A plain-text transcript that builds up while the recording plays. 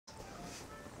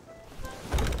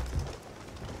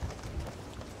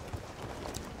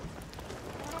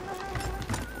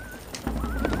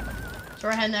So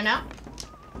we're heading there now.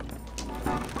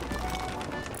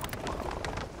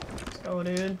 Let's go,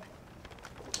 dude.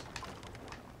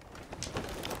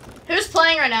 Who's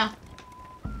playing right now?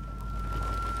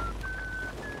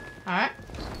 Alright.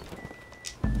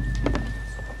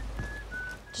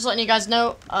 Just letting you guys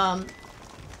know,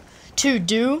 to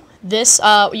do this,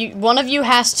 one of you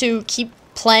has to keep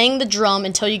playing the drum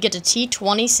until you get to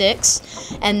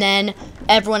T26, and then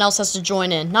everyone else has to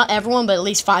join in. Not everyone, but at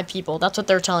least 5 people. That's what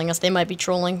they're telling us. They might be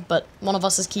trolling, but one of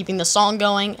us is keeping the song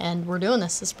going, and we're doing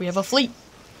this. We have a fleet.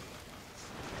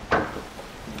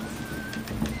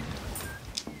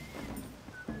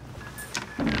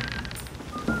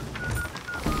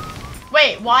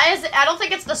 Wait, why is it? I don't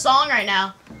think it's the song right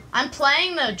now. I'm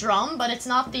playing the drum, but it's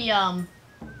not the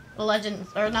legends,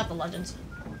 or not the legends.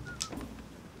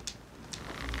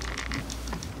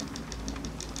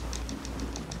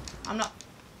 I'm not.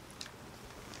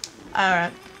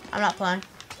 Alright, I'm not playing.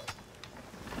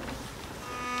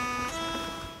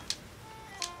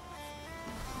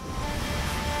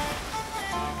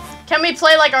 Can we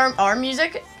play like our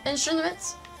music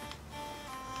instruments?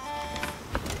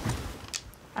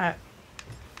 Alright.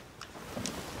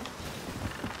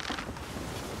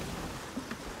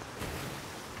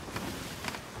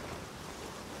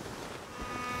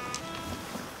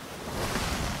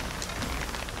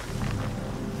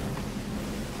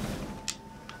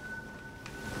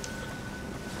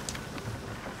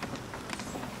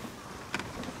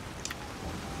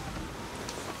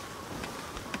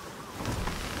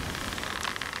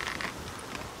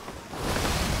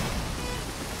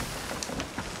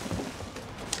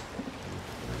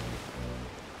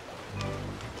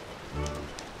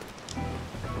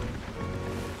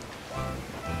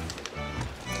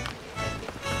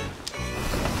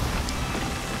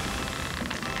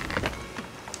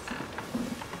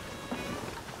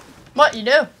 What you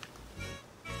do?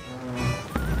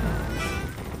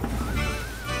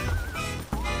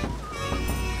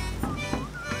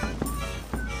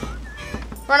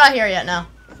 We're not here yet now.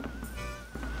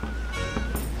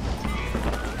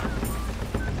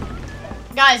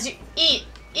 Guys, eat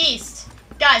east.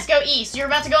 Guys, go east. You're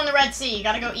about to go in the Red Sea. You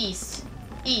gotta go east.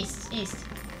 East, east.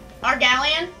 Our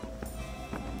galleon.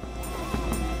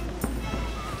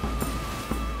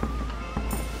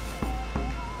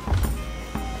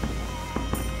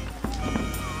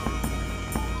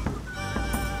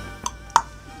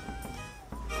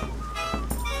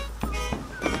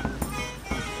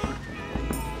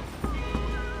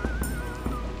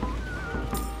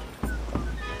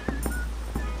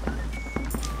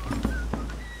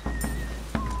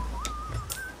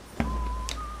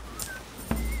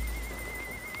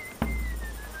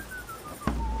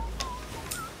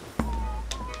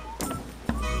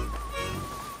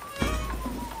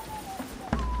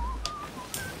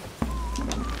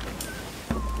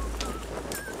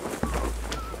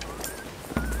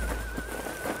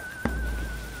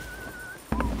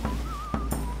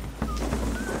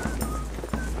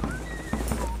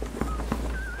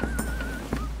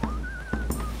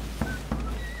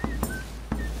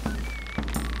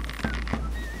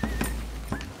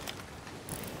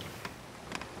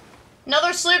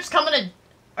 Another sloop's coming to...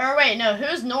 Or wait, no,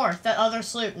 who's north? That other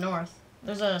sloop, north.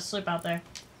 There's a sloop out there.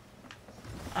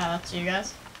 That's you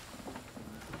guys.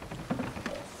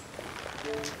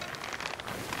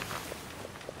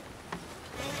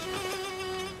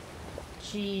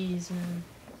 Jeez, man.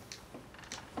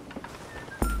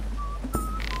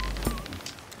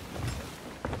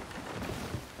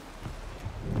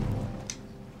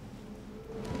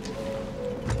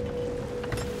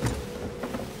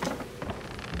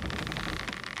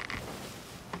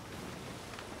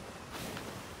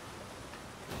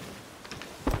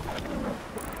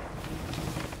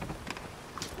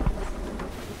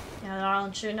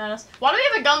 Shooting at us. Why do we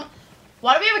have a gun?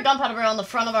 Why do we have a gunpowder barrel on the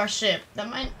front of our ship? That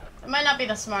might not be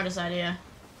the smartest idea.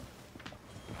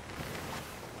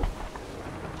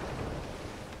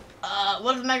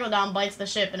 What if the Megalodon bites the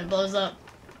ship and it blows up?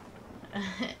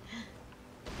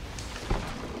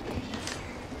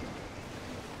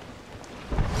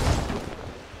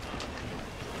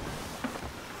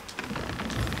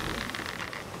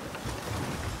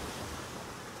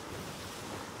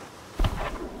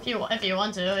 If you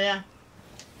want to, yeah.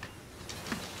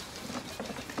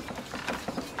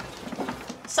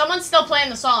 Someone's still playing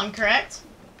the song, correct?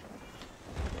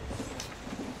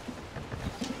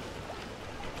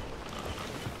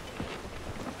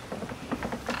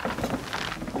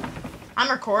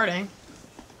 I'm recording.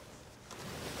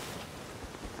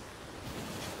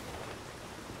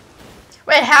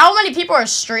 Wait, how many people are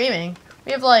streaming?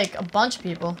 We have like a bunch of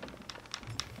people.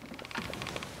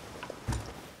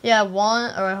 Yeah,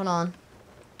 one. Alright, hold on.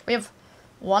 We have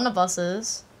one of us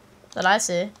is that I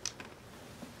see.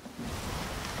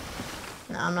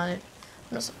 No, I'm not. I'm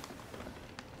just.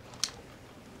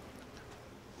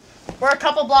 We're a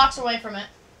couple blocks away from it.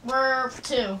 We're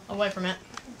 2 away from it.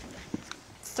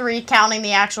 3 counting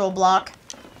the actual block.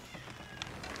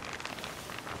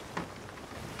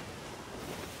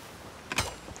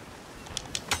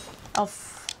 Oh.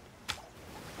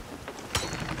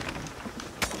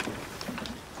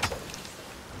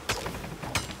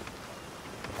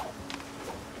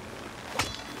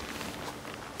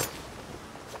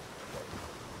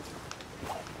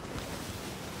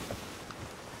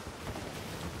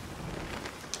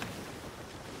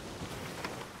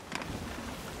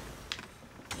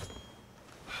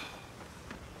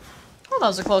 That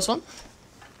was a close one.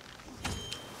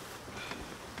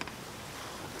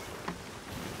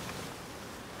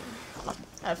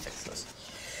 I fixed this.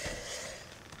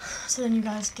 So then you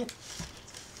guys get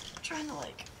trying to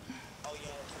like.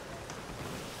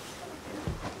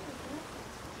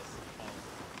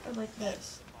 Or like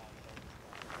this.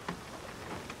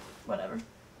 Whatever.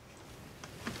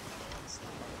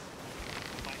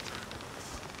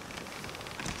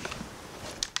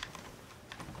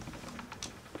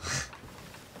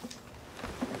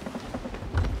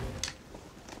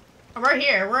 We're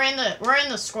here. We're in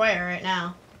the square right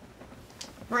now.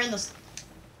 We're in the.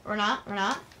 We're not. We're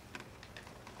not.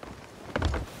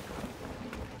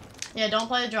 Yeah, don't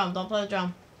play the drum. Don't play the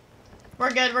drum.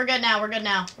 We're good. We're good now. We're good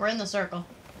now. We're in the circle.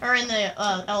 Or in the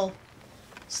L.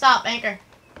 Stop. Anchor.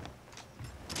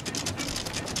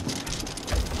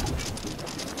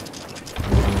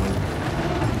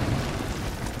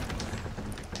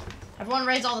 Everyone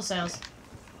raise all the sails.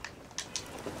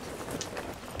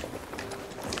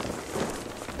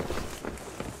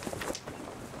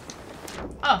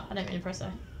 Oh, I didn't mean to press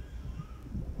that.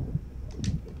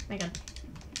 Make it.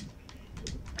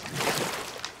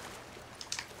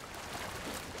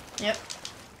 Yep.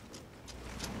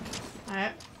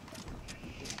 Alright.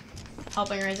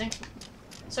 Helping raising.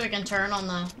 So we can turn on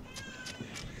the...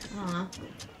 I don't know.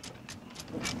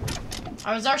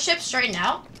 Oh, is our ship straightened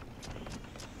out?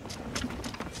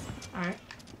 Alright.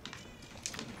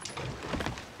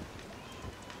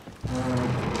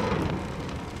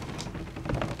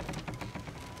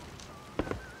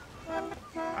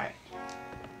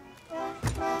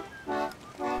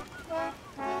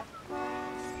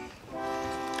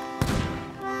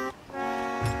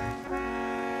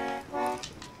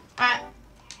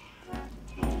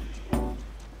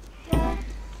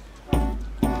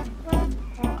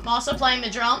 Also playing the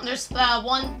drum. There's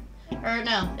one, or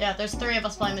no, yeah, there's 3 of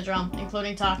us playing the drum,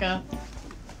 including Taco.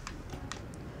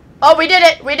 Oh, we did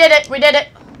it! We did it! We did it!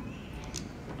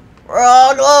 We're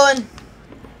all glowing.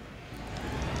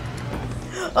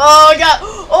 Oh god!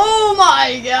 Oh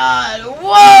my god!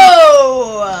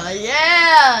 Whoa!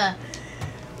 Yeah!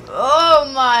 Oh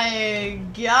my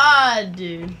god,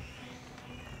 dude.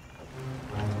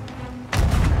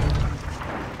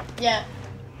 Yeah.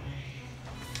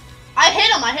 I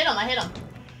hit him, I hit him, I hit him.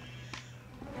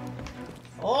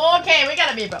 Okay, we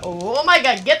gotta be, oh my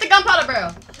god, get the gunpowder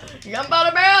barrel.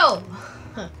 Gunpowder barrel.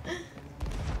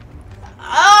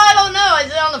 I don't know,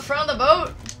 is it on the front of the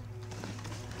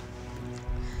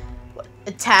boat?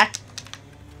 Attack.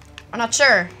 I'm not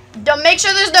sure. Don't make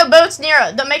sure there's no boats near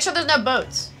us. Don't make sure there's no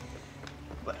boats.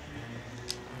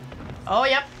 Oh,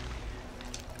 yep.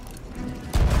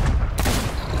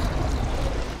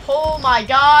 Oh my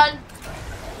god.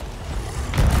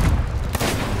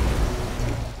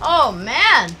 Oh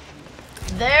man,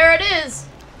 there it is.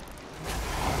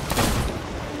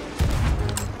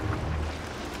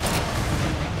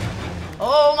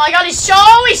 Oh my god, he's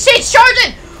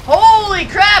charging! Holy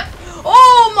crap!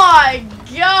 Oh my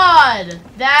god!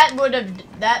 That would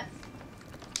have, that.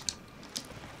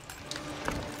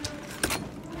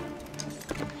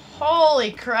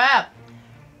 Holy crap.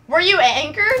 Were you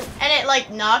anchored and it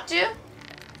like knocked you?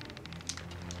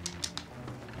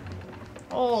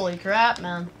 Holy crap,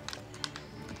 man.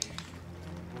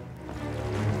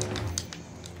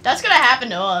 That's gonna happen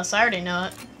to us. I already know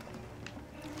it.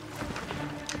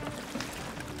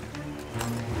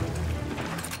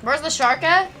 Where's the shark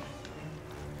at?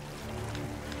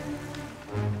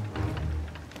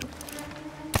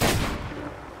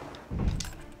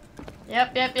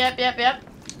 Yep.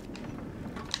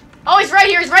 Oh, he's right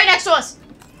here. He's right next to us.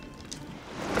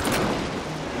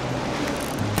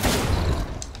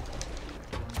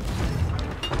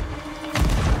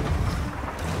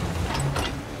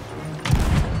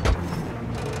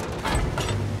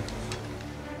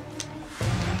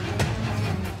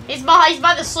 He's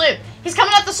by the sloop. He's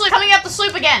coming up the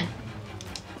sloop again.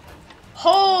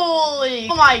 Holy!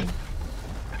 Oh my!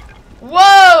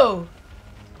 Whoa!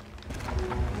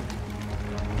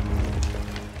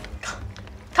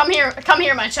 Come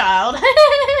here, my child.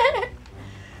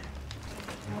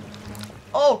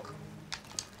 Oh.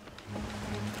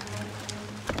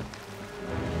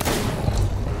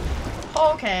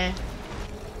 Okay.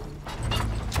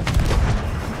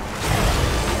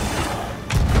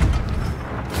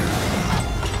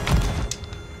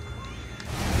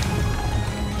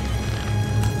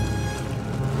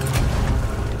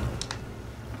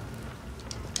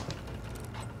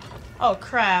 Oh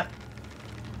crap.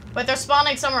 Wait, they're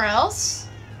spawning somewhere else?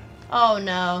 Oh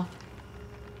no.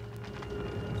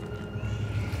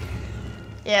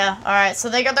 Yeah, alright, so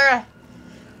they got their...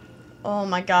 Oh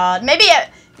my god. Maybe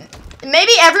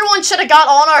everyone should have got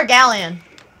on our galleon.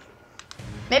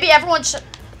 Maybe everyone should...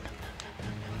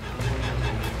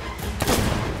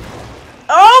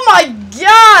 Oh my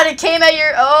god! It came at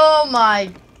your... Oh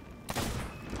my...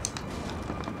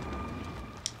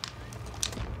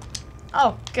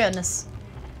 Oh, goodness.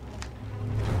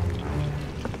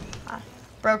 I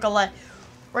broke a leg.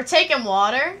 We're taking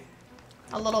water.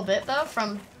 A little bit, though,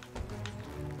 from...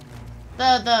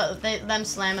 them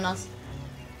slamming us.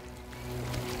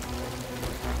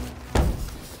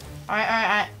 Alright, alright,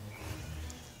 alright.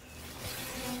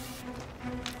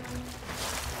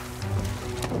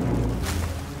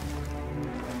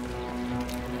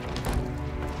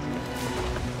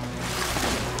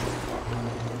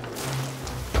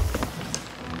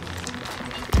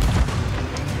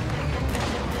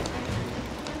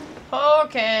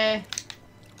 Okay.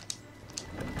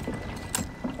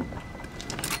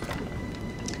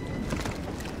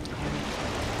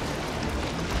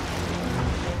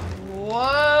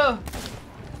 Whoa.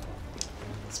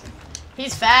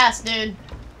 He's fast, dude.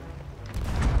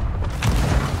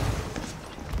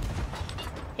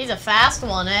 He's a fast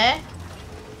one, eh?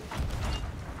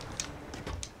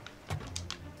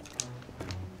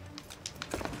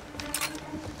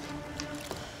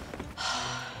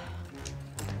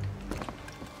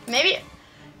 Maybe,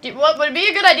 what would be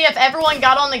a good idea if everyone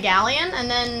got on the galleon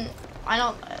and then,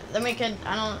 then we could,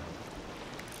 Coming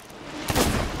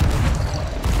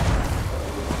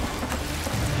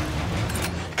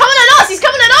at us! He's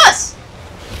coming at us!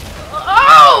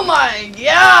 Oh my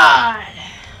god!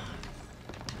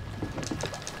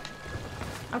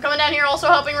 I'm coming down here also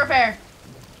helping repair.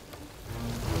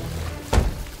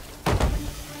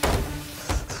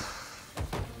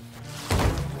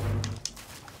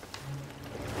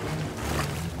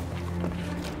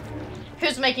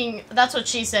 Who's making, that's what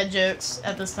she said, jokes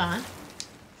at this time?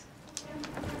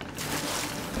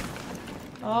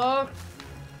 Oh.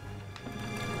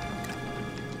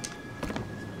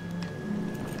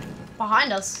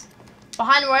 Behind us.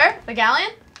 Behind where? The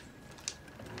galleon?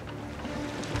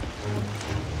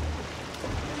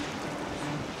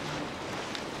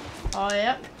 Oh,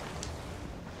 yep.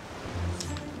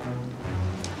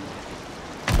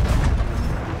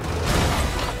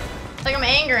 It's like I'm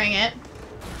angering it.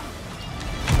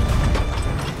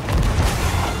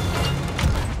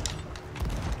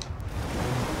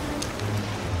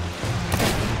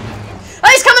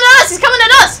 He's coming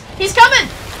at us! He's coming!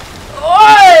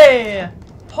 Oi!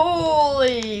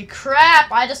 Holy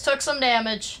crap, I just took some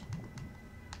damage.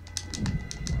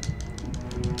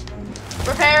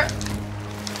 Repair.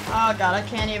 Oh god, I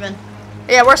can't even.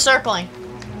 Yeah, we're circling.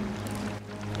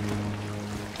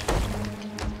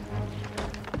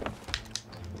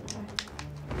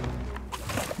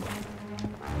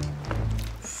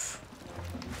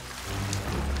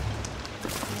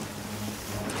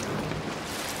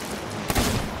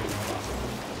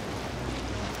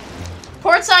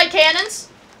 Port side cannons.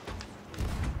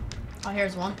 Oh,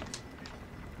 here's one.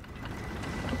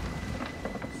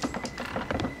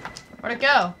 Where'd it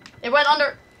go? It went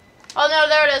under. Oh no,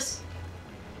 there it is.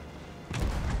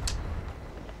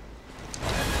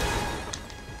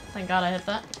 Thank God I hit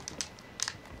that.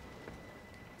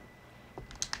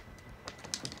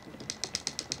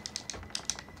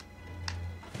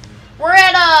 We're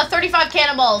at 35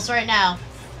 cannonballs right now.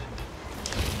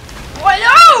 What?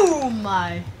 Oh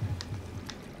my.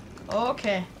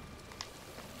 Okay.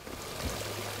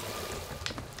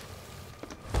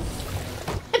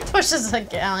 It pushes the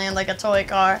galleon like a toy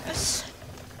car.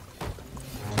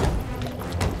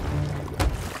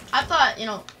 I thought, you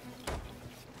know,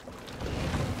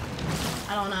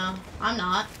 I don't know. I'm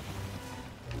not.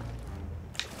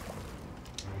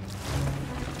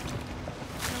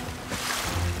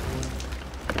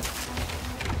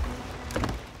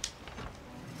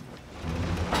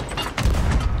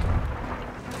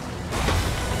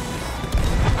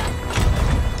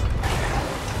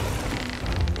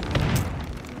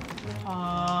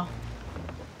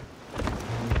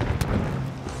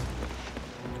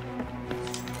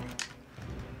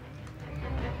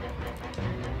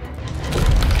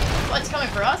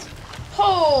 coming for us?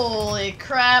 Holy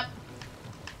crap.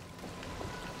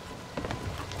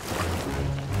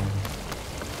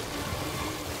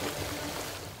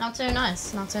 Not too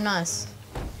nice, not too nice.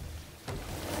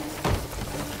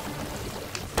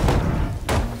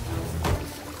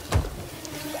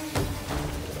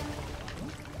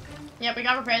 Yep, we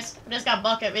got repairs. We just got a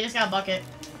bucket. We just got a bucket.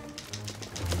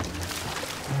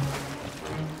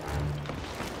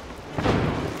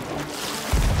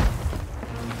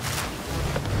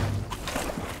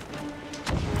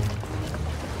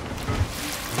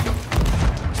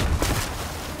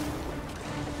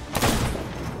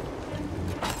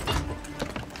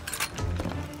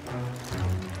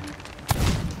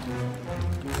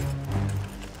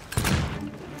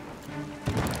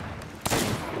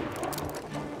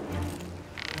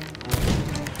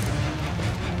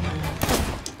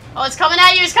 Oh, it's coming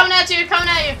at you, it's coming at you, it's coming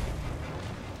at you.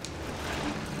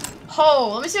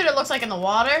 Oh, let me see what it looks like in the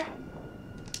water.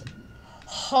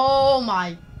 Oh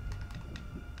my.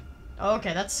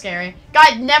 Okay, that's scary.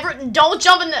 Guys, don't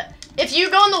jump in the, if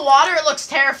you go in the water, it looks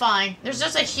terrifying. There's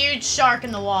just a huge shark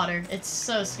in the water. It's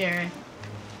so scary.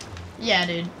 Yeah,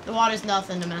 dude, the water's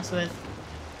nothing to mess with.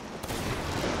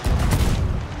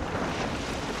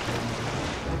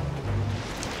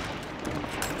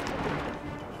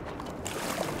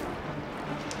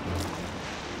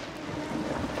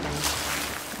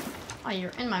 Oh,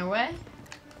 you're in my way?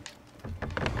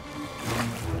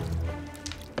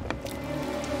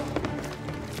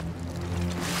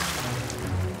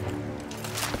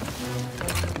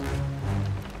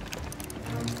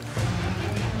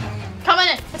 Coming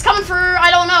in! It's coming for,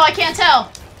 I don't know, I can't tell.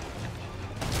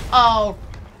 Oh.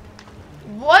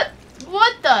 What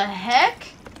the heck?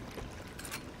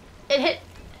 It hit.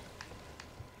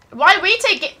 Why did we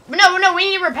take it? No,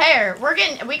 we need repair.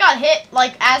 We got hit,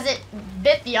 like, as it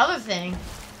bit the other thing.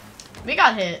 We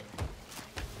got hit.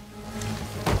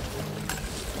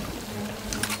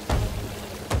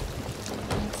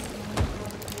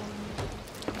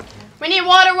 We need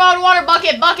water,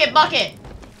 bucket.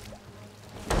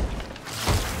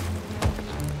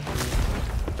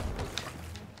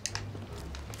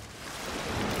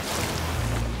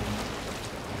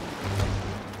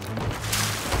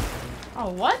 Oh,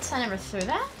 what? I never threw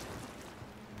that?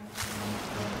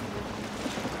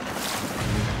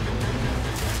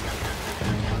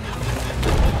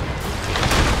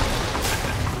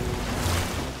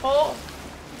 Oh.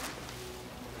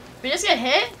 We just get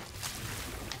hit?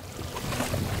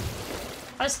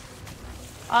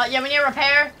 Yeah, we need a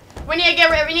repair. We need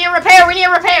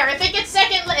a repair. If it gets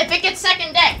second deck, if it gets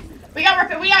second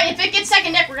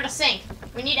deck, we're gonna sink.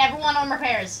 We need everyone on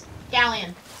repairs.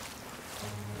 Galleon.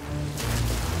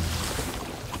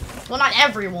 Well, not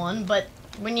everyone, but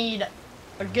we need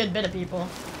a good bit of people.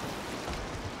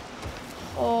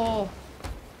 Oh.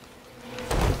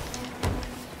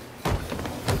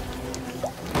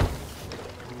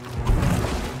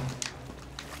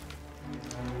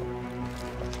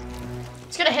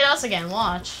 It's gonna hit us again,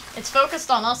 watch. It's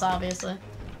focused on us, obviously.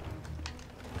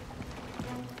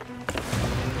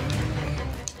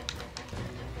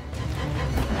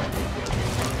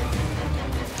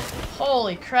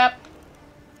 Holy crap.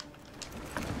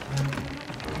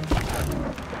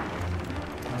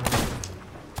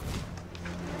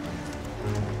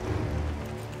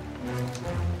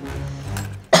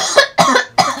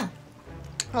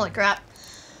 Holy crap.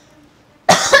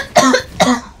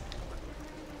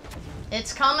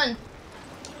 It's coming.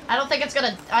 I don't think it's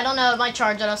gonna, I don't know, it might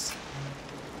charge at us.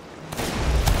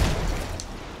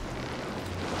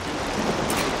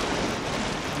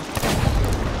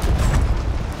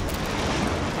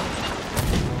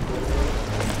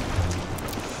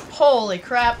 Holy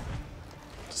crap.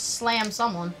 Slam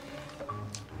someone.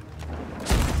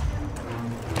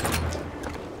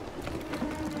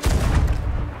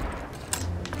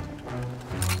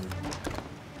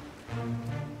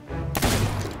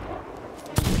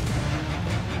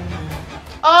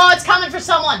 Oh, it's coming for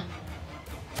someone!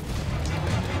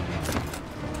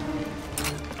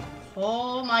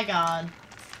 Oh my god.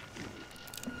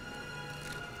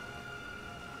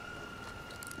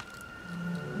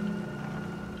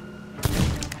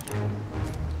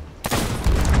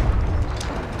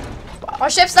 Our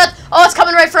ship's not. Oh, it's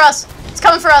coming right for us. It's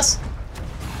coming for us.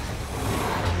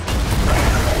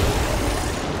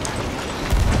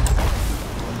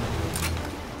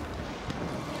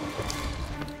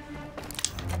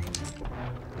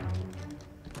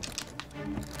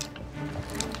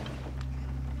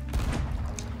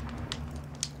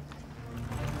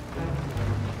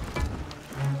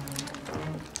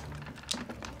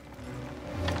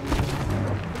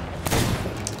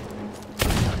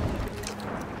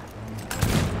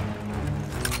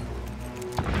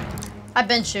 I've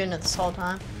been shooting it this whole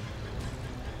time.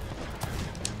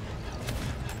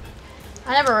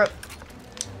 I never...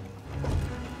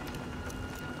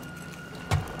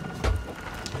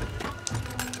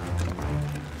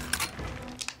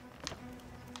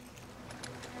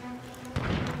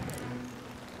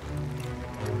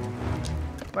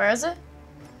 Where is it?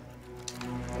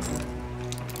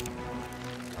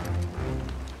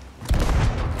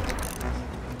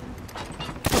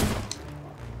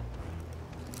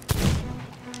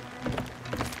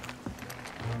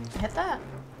 Hit that.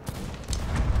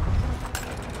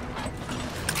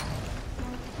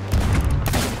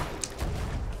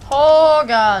 Oh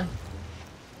god.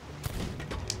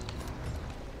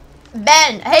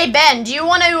 Ben, hey Ben, do you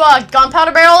want to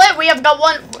gunpowder barrel it? We have got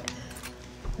one.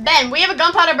 Ben, we have a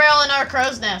gunpowder barrel in our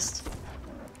crow's nest.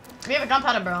 We have a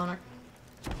gunpowder barrel in our...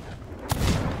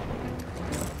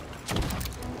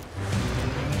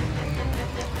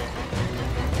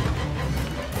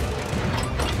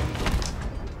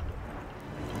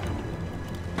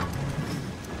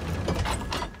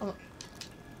 Oh.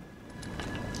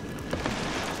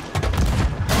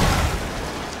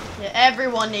 Yeah,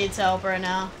 everyone needs help right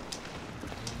now.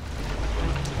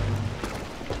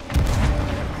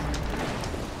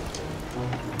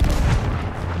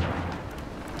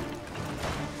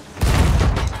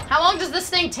 How long does this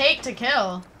thing take to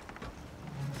kill?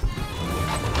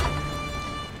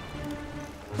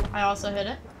 I also hit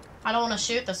it. I don't want to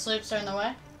shoot, the sloops are in the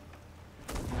way.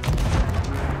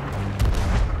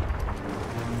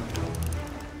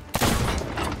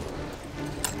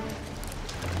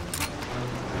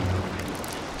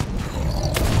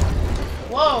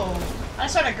 Whoa! I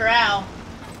just heard a growl.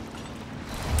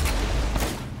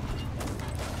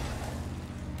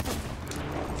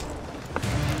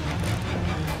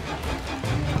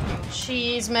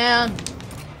 Jeez, man.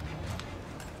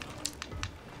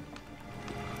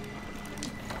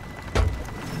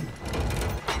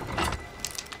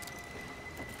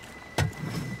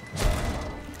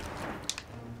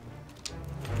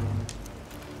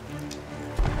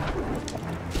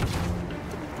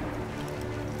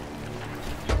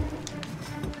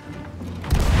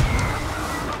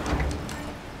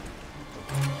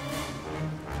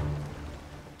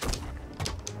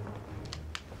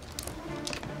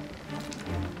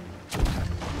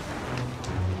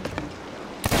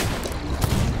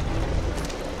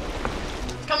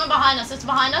 Behind us, it's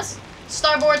behind us.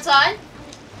 Starboard side.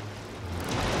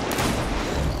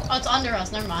 Oh, it's under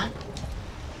us, never mind.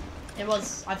 It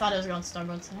was, I thought it was going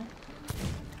starboard side.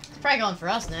 It's probably going for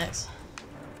us next.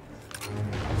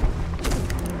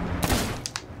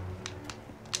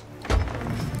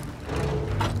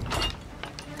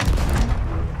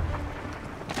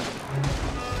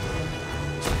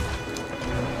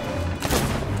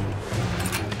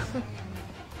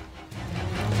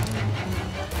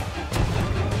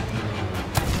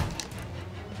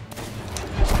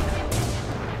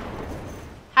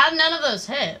 How did none of those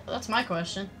hit? That's my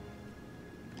question.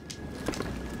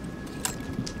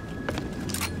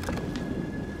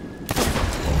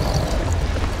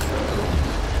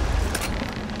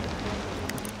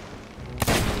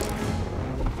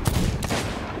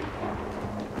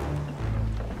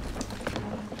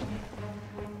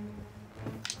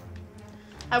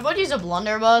 I would use a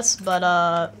blunderbuss,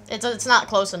 but it's not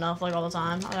close enough like all the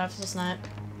time. I'd have to snipe.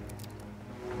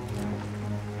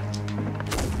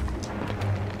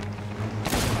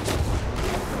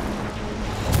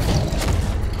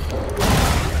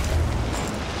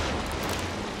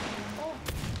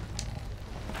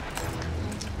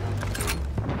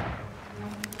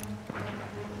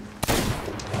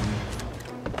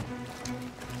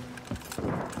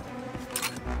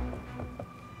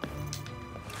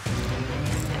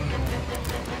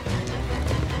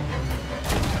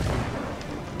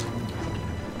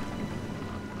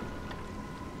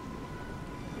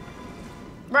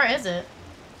 Where is it?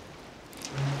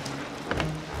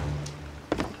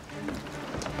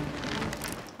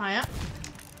 Oh, yeah.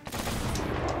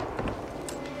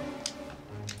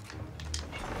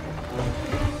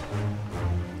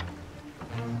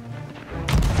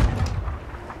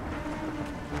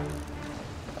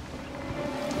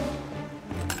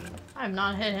 I have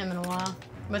not hit him in a while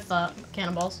with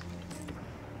cannonballs.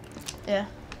 Yeah.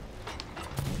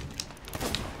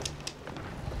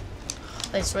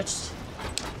 They switched.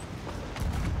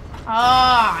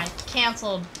 Ah, I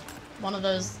canceled one of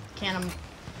those cannon.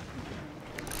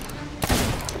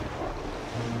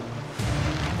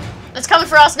 It's coming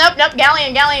for us. Nope, nope.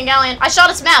 Galleon, galleon, galleon. I shot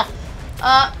its mouth.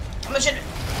 I'm gonna shoot it.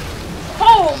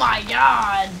 Oh my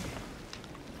god.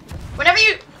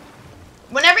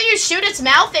 Whenever you shoot its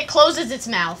mouth, it closes its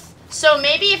mouth. So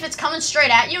maybe if it's coming straight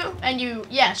at you and you,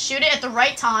 yeah, shoot it at the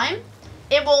right time,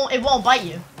 it won't bite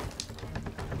you.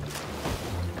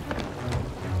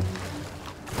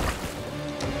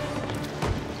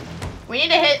 We need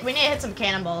to hit some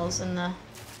cannonballs in the.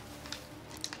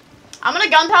 I'm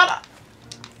gonna gunpowder.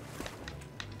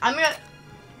 I'm gonna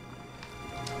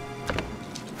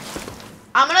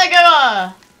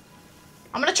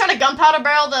try to gunpowder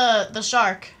barrel the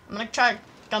shark. I'm gonna try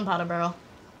gunpowder barrel.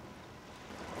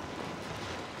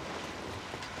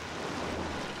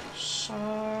 Shark.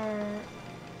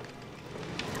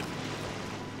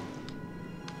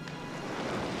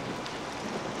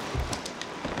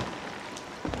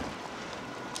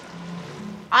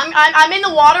 I'm in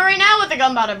the water right now with the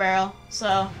gunpowder barrel,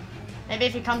 so maybe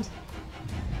if he comes.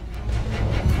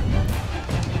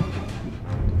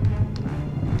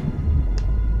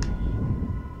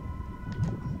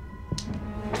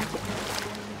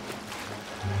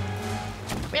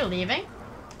 We're leaving?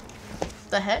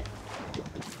 The heck?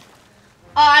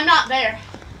 Oh, I'm not there.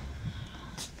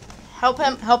 Help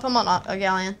him on a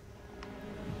galleon.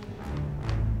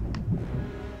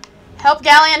 Help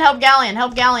galleon, help galleon,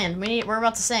 help galleon. We're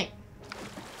about to sink.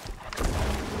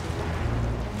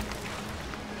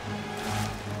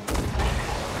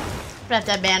 We have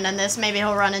to abandon this. Maybe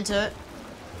he'll run into it.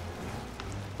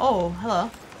 Oh, hello.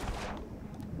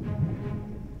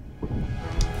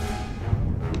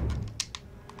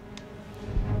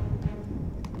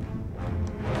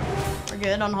 We're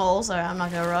good on holes. Alright, I'm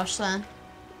not gonna rush then.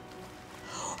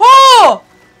 Oh!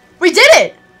 We did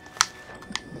it!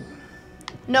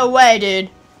 No way, dude.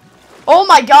 Oh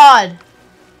my god.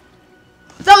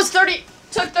 That was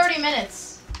took 30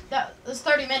 minutes. That was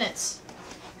 30 minutes.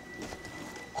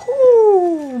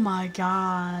 Oh my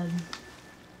god.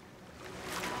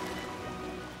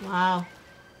 Wow.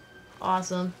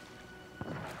 Awesome.